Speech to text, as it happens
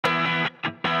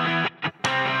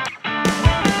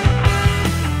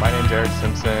Derek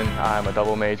Simpson. I'm a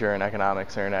double major in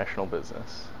economics and international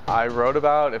business. I wrote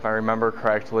about, if I remember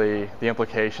correctly, the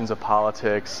implications of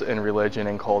politics and religion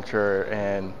and culture,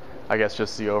 and I guess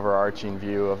just the overarching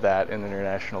view of that in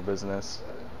international business.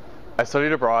 I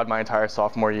studied abroad my entire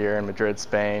sophomore year in Madrid,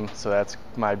 Spain, so that's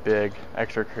my big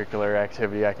extracurricular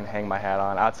activity I can hang my hat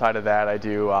on. Outside of that, I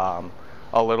do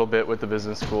a little bit with the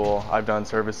business school. I've done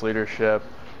service leadership,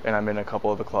 and I'm in a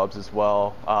couple of the clubs as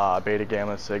well, Beta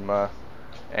Gamma Sigma,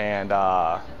 and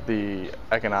the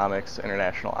Economics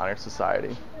International Honor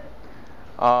Society.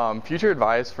 Future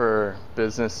advice for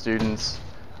business students,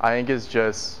 I think, is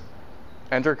just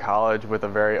enter college with a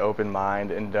very open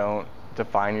mind and don't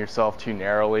define yourself too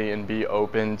narrowly, and be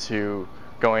open to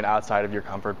going outside of your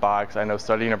comfort box. I know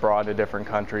studying abroad in a different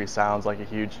country sounds like a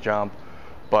huge jump,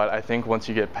 but I think once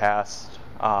you get past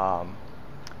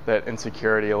that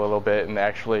insecurity a little bit and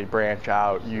actually branch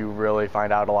out, you really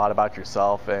find out a lot about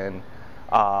yourself and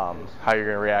how you're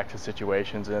going to react to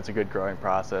situations, and it's a good growing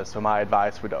process. So my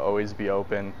advice would always be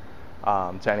open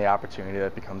to any opportunity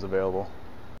that becomes available.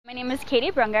 My name is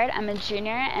Katie Brungard. I'm a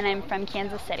junior and I'm from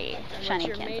Kansas City, Shawnee,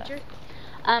 Kansas. Major?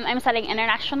 I'm studying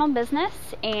international business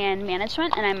and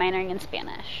management, and I'm minoring in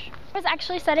Spanish. I was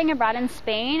actually studying abroad in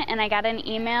Spain, and I got an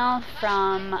email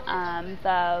from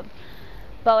the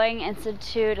Boeing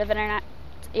Institute of International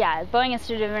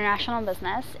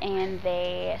Business, and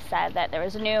they said that there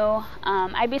was new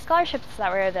IB scholarships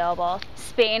that were available.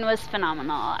 Spain was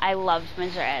phenomenal. I loved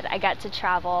Madrid. I got to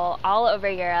travel all over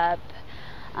Europe.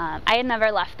 I had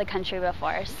never left the country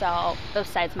before, so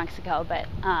besides Mexico, but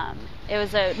it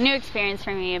was a new experience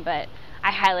for me, but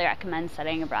I highly recommend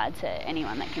studying abroad to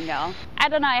anyone that can go. I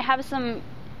don't know, I have some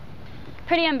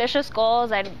pretty ambitious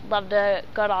goals. I'd love to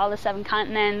go to all the 7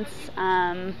 continents.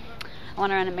 I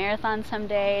want to run a marathon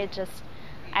someday.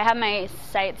 I have my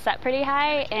sights set pretty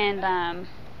high, and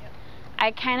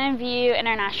I kind of view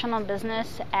international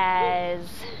business as,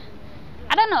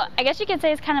 I don't know, I guess you could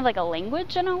say it's kind of like a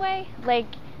language in a way. Like,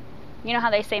 you know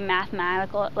how they say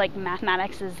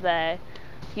mathematics is the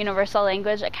universal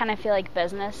language? I kind of feel like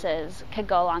business could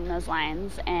go along those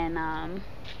lines, and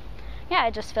yeah,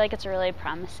 I just feel like it's a really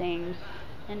promising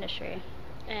industry.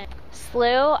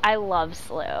 SLU, I love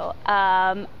SLU.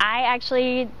 I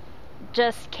actually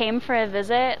just came for a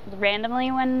visit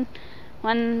randomly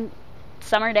one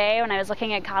summer day when I was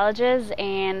looking at colleges,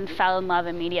 and fell in love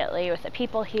immediately with the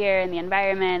people here and the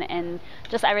environment and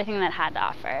just everything that it had to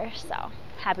offer. So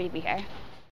happy to be here.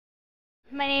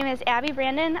 My name is Abby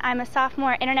Brandon. I'm a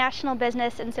sophomore international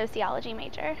business and sociology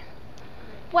major.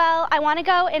 Well, I want to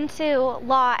go into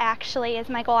law, actually, is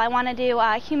my goal. I want to do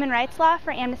human rights law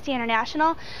for Amnesty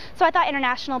International, so I thought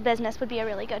international business would be a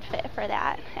really good fit for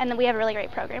that, and we have a really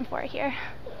great program for it here.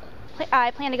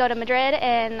 I plan to go to Madrid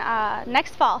in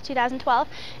next fall, 2012,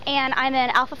 and I'm in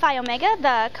Alpha Phi Omega,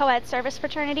 the co-ed service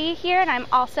fraternity here, and I'm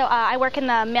also, I work in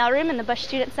the mailroom in the Bush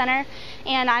Student Center,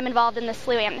 and I'm involved in the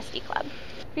SLU Amnesty Club.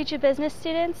 Future business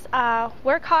students,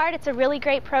 work hard. It's a really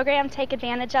great program. Take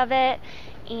advantage of it,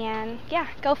 and yeah,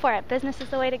 go for it. Business is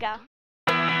the way to go.